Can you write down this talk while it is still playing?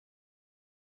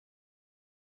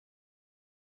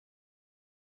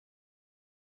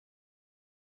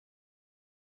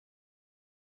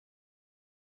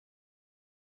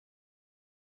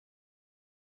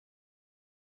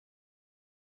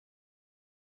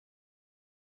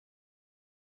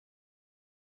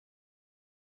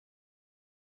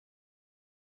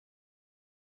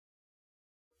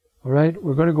All right,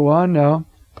 we're going to go on now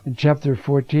in chapter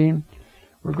 14.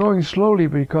 We're going slowly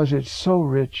because it's so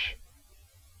rich.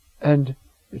 And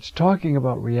it's talking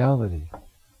about reality.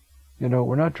 You know,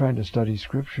 we're not trying to study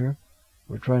Scripture.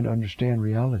 We're trying to understand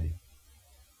reality.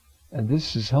 And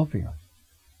this is helping us.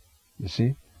 You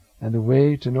see? And the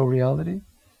way to know reality?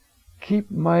 Keep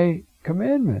my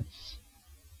commandments.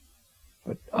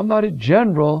 But I'm not a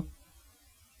general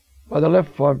by the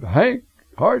left arm. Hank,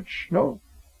 Harch, no.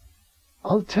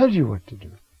 I'll tell you what to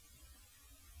do.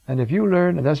 And if you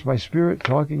learn, and that's my Spirit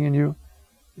talking in you,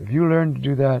 if you learn to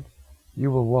do that,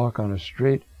 you will walk on a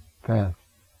straight path.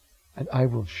 And I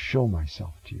will show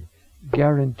myself to you.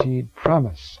 Guaranteed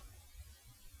promise.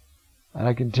 And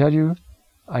I can tell you,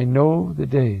 I know the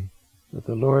day that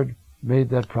the Lord made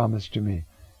that promise to me.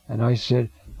 And I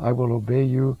said, I will obey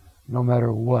you no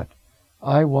matter what.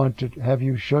 I want to have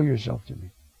you show yourself to me.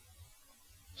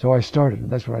 So I started, and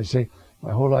that's what I say.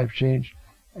 My whole life changed,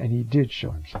 and He did show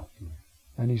Himself to me.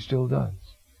 And He still does.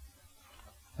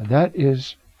 And that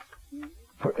is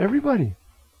for everybody.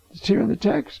 It's here in the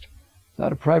text. It's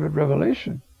not a private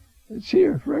revelation. It's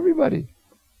here for everybody.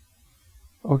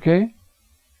 Okay?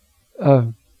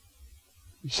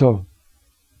 So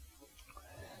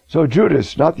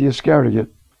Judas, not the Iscariot,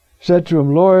 said to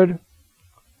Him, Lord,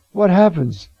 what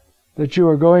happens that you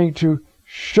are going to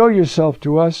show yourself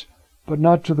to us, but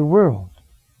not to the world?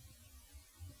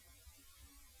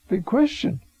 Big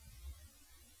question.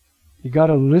 You got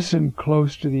to listen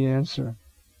close to the answer.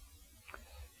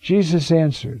 Jesus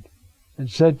answered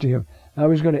and said to him, now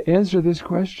He's going to answer this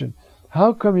question.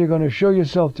 How come you're going to show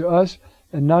yourself to us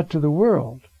and not to the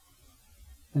world?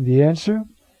 And the answer,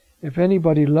 if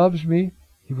anybody loves me,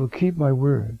 he will keep my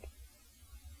word.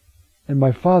 And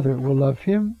my Father will love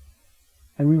him,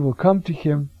 and we will come to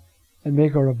him and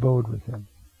make our abode with him.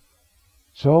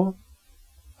 So,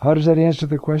 how does that answer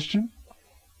the question?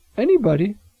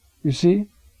 Anybody, you see,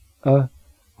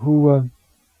 who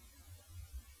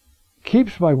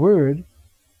keeps my word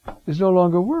is no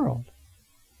longer world.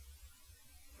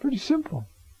 Pretty simple.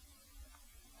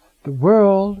 The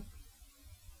world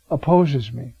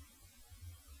opposes me,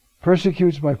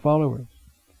 persecutes my followers,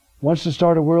 wants to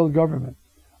start a world government,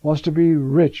 wants to be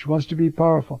rich, wants to be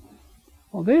powerful.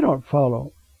 Well, they don't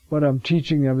follow what I'm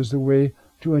teaching them as the way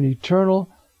to an eternal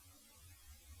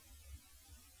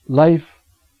life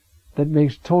that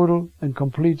makes total and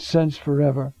complete sense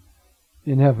forever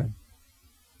in heaven.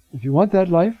 If you want that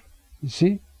life, you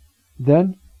see,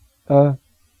 then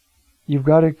you've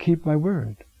got to keep my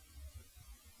word.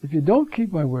 If you don't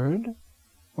keep my word,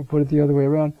 or put it the other way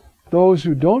around, those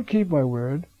who don't keep my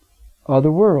word are the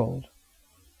world.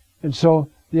 And so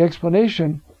the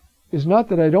explanation is not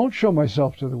that I don't show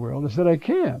myself to the world, it's that I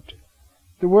can't.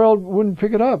 The world wouldn't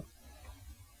pick it up.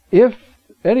 If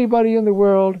anybody in the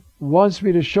world wants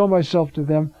me to show myself to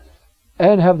them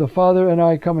and have the Father and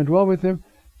I come and dwell with him,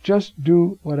 just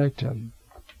do what I tell you.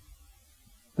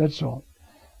 That's all.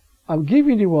 I'm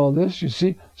giving you all this, you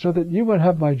see, so that you would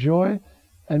have my joy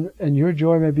and your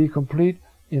joy may be complete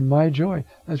in my joy.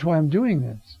 That's why I'm doing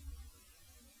this.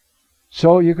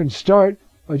 So you can start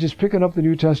by just picking up the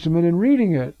New Testament and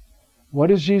reading it. What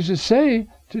does Jesus say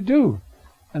to do?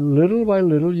 And little by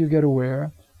little you get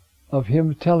aware of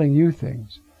him telling you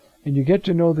things. And you get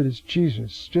to know that it's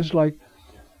Jesus. Just like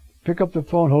pick up the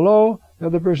phone, hello, the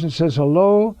other person says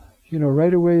hello, you know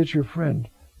right away it's your friend.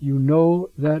 You know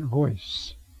that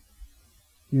voice.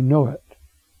 You know it.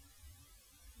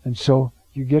 And so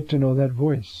you get to know that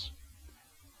voice.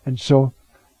 And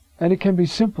it can be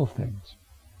simple things.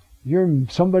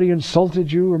 Somebody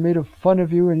insulted you or made a fun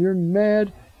of you and you're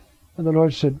mad. And the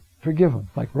Lord said, forgive him.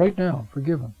 Like right now,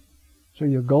 forgive him. So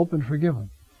you gulp and forgive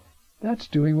him. That's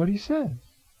doing what he says.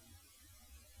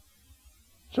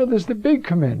 So there's the big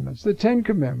commandments, the 10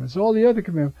 commandments, all the other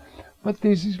commandments. But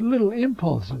these little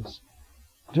impulses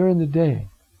during the day,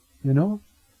 you know.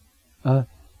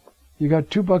 You got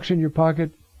 $2 in your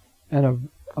pocket and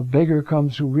a beggar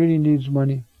comes who really needs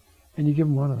money and you give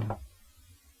him one of them.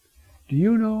 Do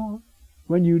you know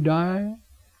when you die,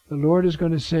 the Lord is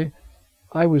going to say,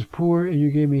 I was poor and you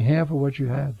gave me half of what you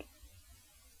had.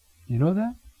 You know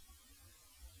that?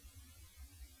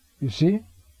 You see?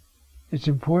 It's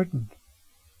important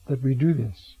that we do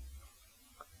this.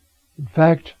 In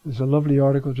fact, there's a lovely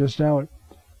article just out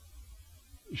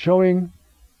showing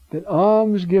that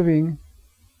almsgiving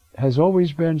has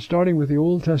always been, starting with the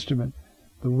Old Testament,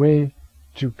 the way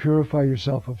to purify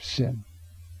yourself of sin.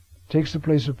 It takes the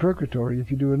place of purgatory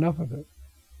if you do enough of it.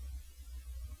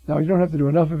 Now, you don't have to do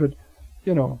enough of it,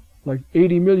 you know, like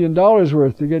 $80 million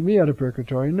worth to get me out of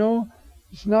purgatory. No,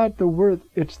 it's not the worth,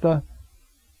 it's the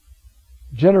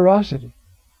generosity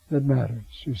that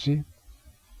matters, you see.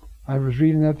 I was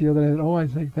reading that the other day. Oh, I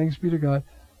think, thanks be to God,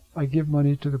 I give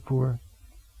money to the poor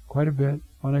quite a bit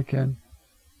when I can.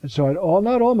 And so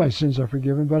not all my sins are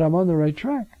forgiven, but I'm on the right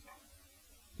track.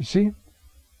 You see?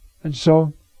 And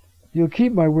so you'll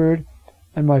keep my word,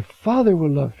 and my Father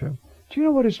will love him. Do you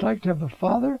know what it's like to have the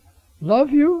Father love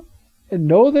you and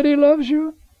know that he loves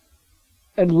you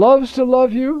and loves to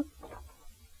love you?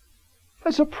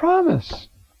 That's a promise.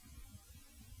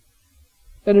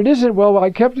 And it isn't, well, I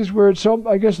kept his word, so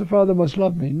I guess the Father must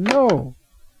love me. No.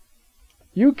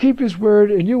 You keep his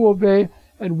word and you obey,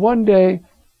 and one day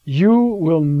you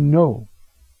will know,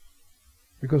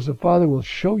 because the Father will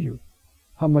show you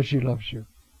how much he loves you.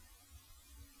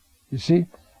 You see?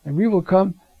 And we will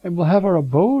come and we'll have our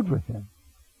abode with him.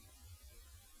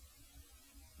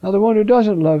 Now, the one who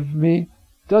doesn't love me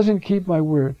doesn't keep my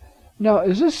word. Now,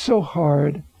 is this so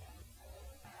hard?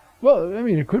 Well, I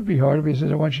mean, it could be hard if he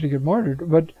says, I want you to get martyred.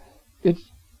 But if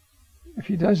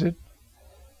he does it,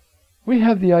 we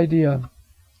have the idea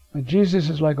that Jesus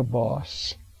is like a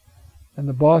boss. And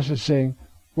the boss is saying,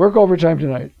 work overtime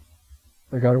tonight.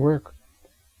 I got to work.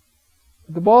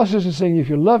 But the boss isn't saying, if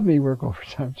you love me, work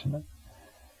overtime tonight.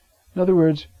 In other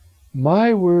words,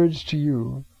 my words to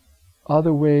you are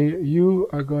the way you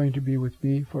are going to be with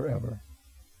me forever.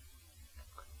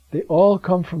 They all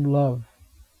come from love.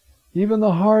 Even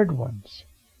the hard ones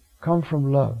come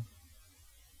from love.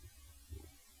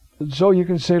 And so you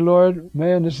can say, Lord,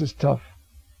 man, this is tough.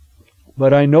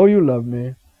 But I know you love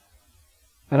me,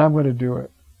 and I'm going to do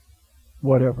it.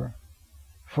 Whatever.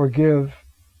 Forgive,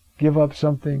 give up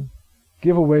something,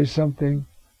 give away something,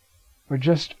 or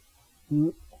just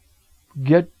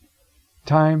get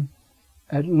time,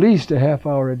 at least a half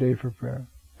hour a day for prayer.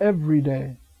 Every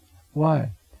day.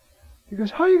 Why?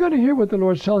 Because how are you going to hear what the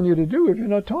Lord's telling you to do if you're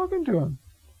not talking to him?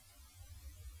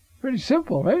 Pretty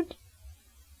simple, right?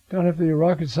 Don't have to be a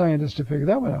rocket scientist to figure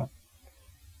that one out.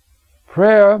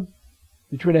 Prayer,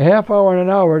 between a half hour and an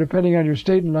hour, depending on your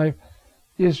state in life,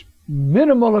 is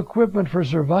minimal equipment for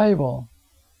survival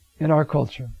in our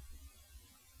culture.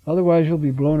 Otherwise, you'll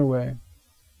be blown away.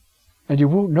 And you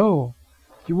won't know.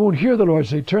 You won't hear the Lord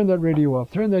say, turn that radio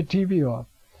off, turn that TV off,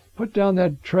 put down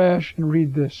that trash and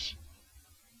read this.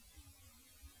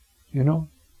 You know?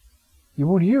 You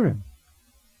won't hear him.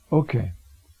 Okay.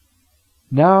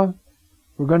 Now,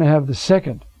 we're going to have the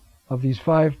second of these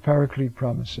 5 Paraclete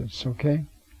promises, okay?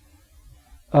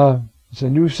 It's a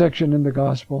new section in the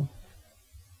Gospel,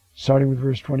 starting with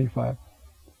verse 25.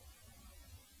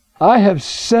 I have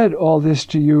said all this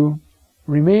to you,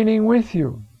 remaining with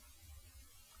you.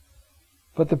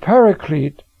 But the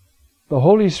Paraclete, the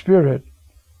Holy Spirit,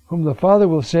 whom the Father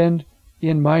will send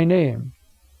in my name,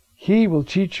 he will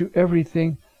teach you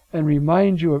everything and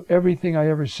remind you of everything I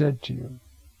ever said to you.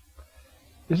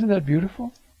 Isn't that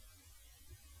beautiful?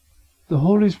 The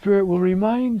Holy Spirit will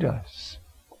remind us.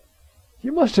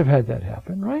 You must have had that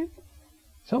happen, right?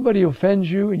 Somebody offends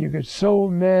you and you get so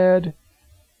mad,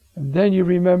 and then you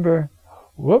remember,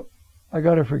 whoop, I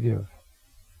got to forgive.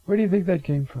 Where do you think that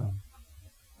came from?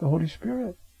 The Holy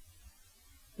Spirit.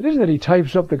 It isn't that he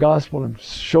types up the gospel and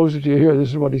shows it to you here, this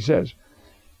is what he says.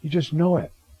 You just know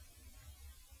it.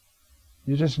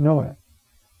 You just know it.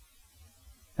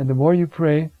 And the more you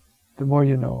pray, the more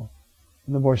you know.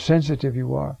 And the more sensitive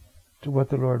you are to what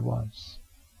the Lord wants.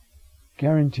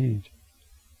 Guaranteed.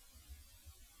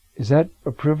 Is that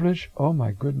a privilege? Oh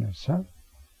my goodness, huh?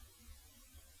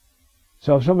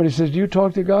 So if somebody says, do you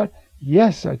talk to God?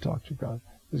 Yes, I talk to God.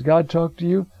 Does God talk to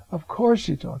you? Of course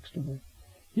he talks to me.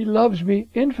 He loves me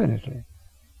infinitely.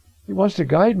 He wants to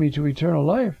guide me to eternal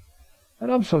life.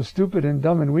 And I'm so stupid and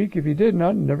dumb and weak, if he didn't,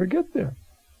 I'd never get there.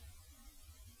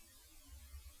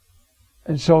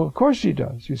 And so, of course he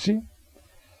does, you see.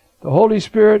 The Holy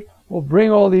Spirit will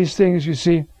bring all these things, you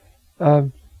see,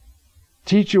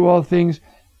 teach you all things,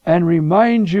 and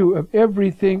remind you of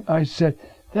everything I said.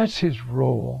 That's his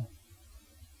role.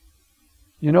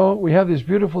 You know, we have this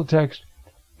beautiful text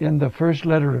in the first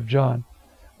letter of John,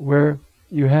 where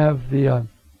you have the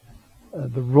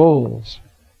roles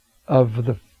of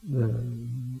the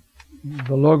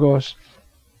Logos.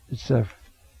 It's I'm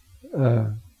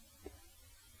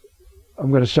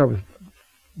going to start with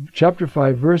chapter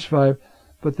 5, verse 5,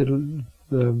 but the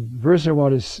verse I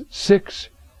want is 6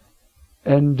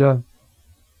 and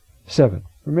 7,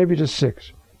 or maybe just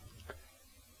 6.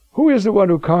 Who is the one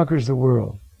who conquers the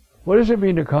world? What does it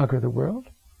mean to conquer the world?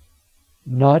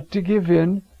 Not to give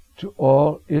in to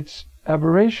all its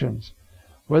aberrations,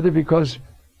 whether because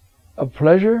of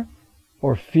pleasure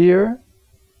or fear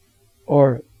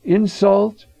or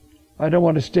insult. I don't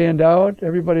want to stand out.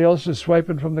 Everybody else is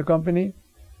swiping from the company,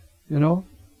 you know.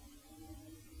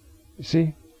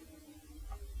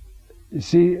 You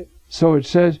see, so it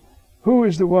says, who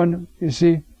is the one, you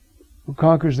see, who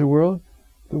conquers the world?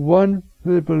 The one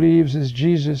who believes is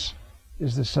Jesus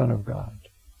is the Son of God.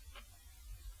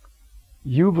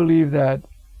 You believe that,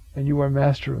 and you are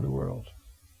master of the world.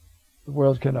 The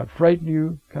world cannot frighten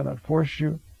you, cannot force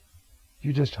you.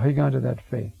 You just hang on to that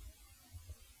faith.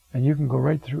 And you can go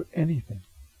right through anything.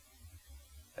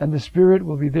 And the Spirit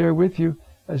will be there with you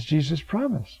as Jesus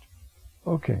promised.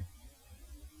 Okay.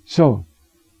 So,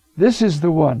 this is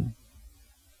the one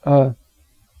who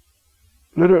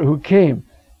came.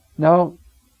 Now,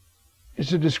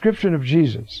 it's a description of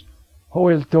Jesus.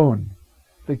 Hoelton.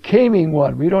 The coming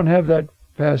one. We don't have that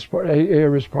past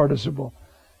aorist participle.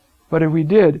 But if we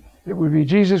did, it would be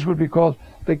Jesus would be called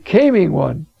the coming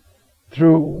one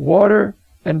through water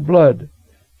and blood.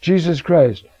 Jesus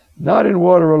Christ. Not in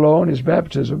water alone, his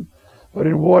baptism, but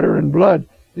in water and blood,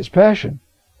 his passion.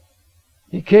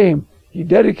 He came, he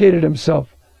dedicated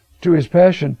himself to his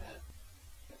passion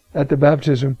at the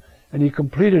baptism, and he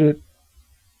completed it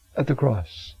at the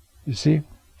cross. You see?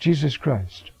 Jesus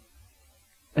Christ.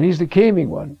 And he's the coming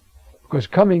one, because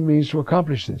coming means to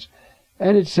accomplish this.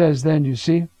 And it says then, you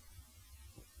see,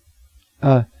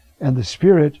 and the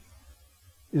Spirit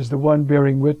is the one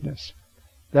bearing witness.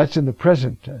 That's in the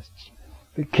present tense.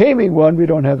 The coming one, we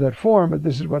don't have that form, but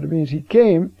this is what it means. He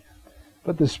came,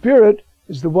 but the Spirit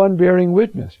is the one bearing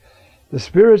witness. The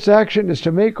Spirit's action is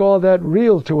to make all that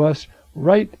real to us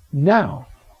right now.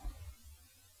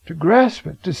 To grasp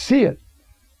it, to see it.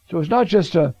 So it's not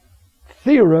just a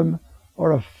theorem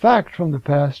or a fact from the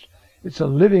past. It's a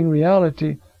living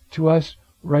reality to us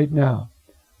right now.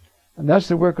 And that's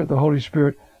the work of the Holy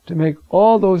Spirit, to make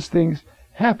all those things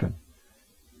happen.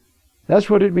 That's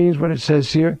what it means when it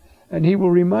says here, and he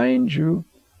will remind you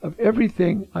of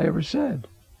everything I ever said.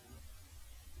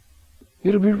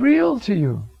 It'll be real to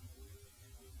you.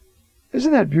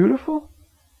 Isn't that beautiful?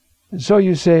 And so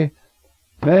you say,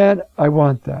 man, I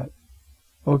want that.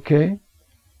 Okay.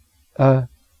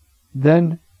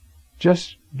 Then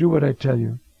just do what I tell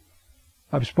you.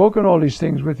 I've spoken all these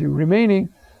things with you, remaining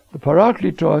the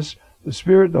Paracletos, the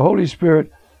Spirit, the Holy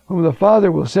Spirit, whom the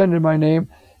Father will send in my name.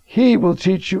 He will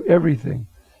teach you everything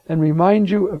and remind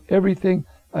you of everything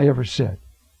I ever said.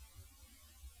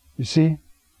 You see?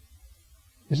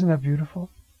 Isn't that beautiful?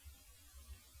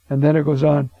 And then it goes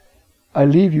on, I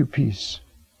leave you peace.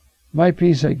 My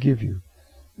peace I give you.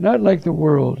 Not like the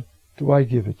world do I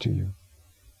give it to you.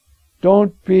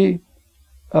 Don't be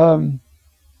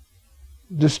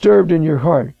disturbed in your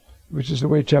heart, which is the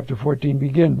way chapter 14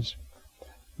 begins,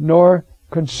 nor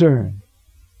concerned.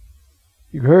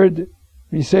 You heard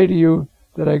me say to you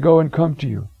that I go and come to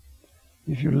you.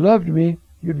 If you loved me,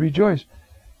 you'd rejoice.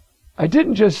 I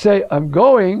didn't just say, I'm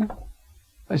going.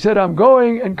 I said, I'm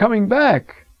going and coming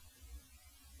back.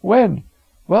 When?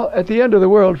 Well, at the end of the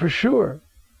world, for sure.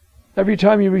 Every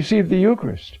time you receive the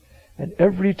Eucharist, and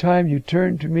every time you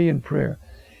turn to me in prayer.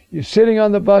 You're sitting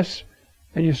on the bus,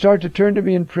 and you start to turn to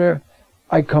me in prayer,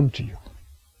 I come to you.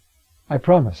 I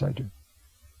promise I do.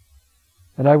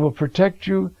 And I will protect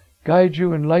you, guide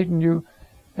you, enlighten you,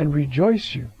 and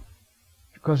rejoice you,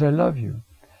 because I love you.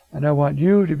 And I want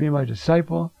you to be my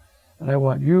disciple, and I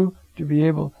want you to be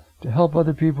able to help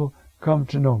other people come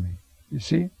to know me. You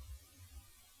see?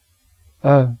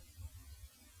 And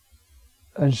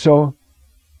so,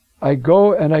 I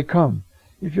go and I come.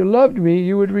 If you loved me,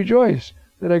 you would rejoice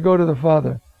that I go to the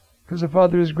Father, because the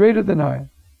Father is greater than I.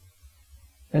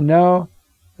 And now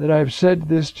that I have said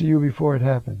this to you before it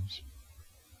happens,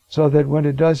 so that when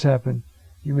it does happen,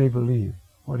 you may believe.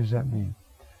 What does that mean?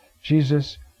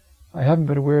 Jesus, I haven't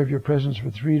been aware of your presence for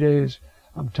 3 days.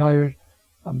 I'm tired.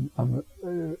 I'm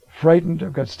frightened.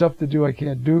 I've got stuff to do I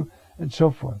can't do, and so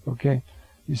forth. Okay?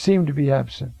 You seem to be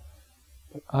absent,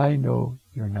 but I know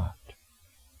you're not.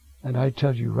 And I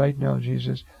tell you right now,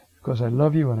 Jesus, because I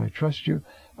love you and I trust you,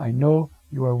 I know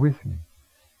you are with me.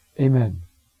 Amen.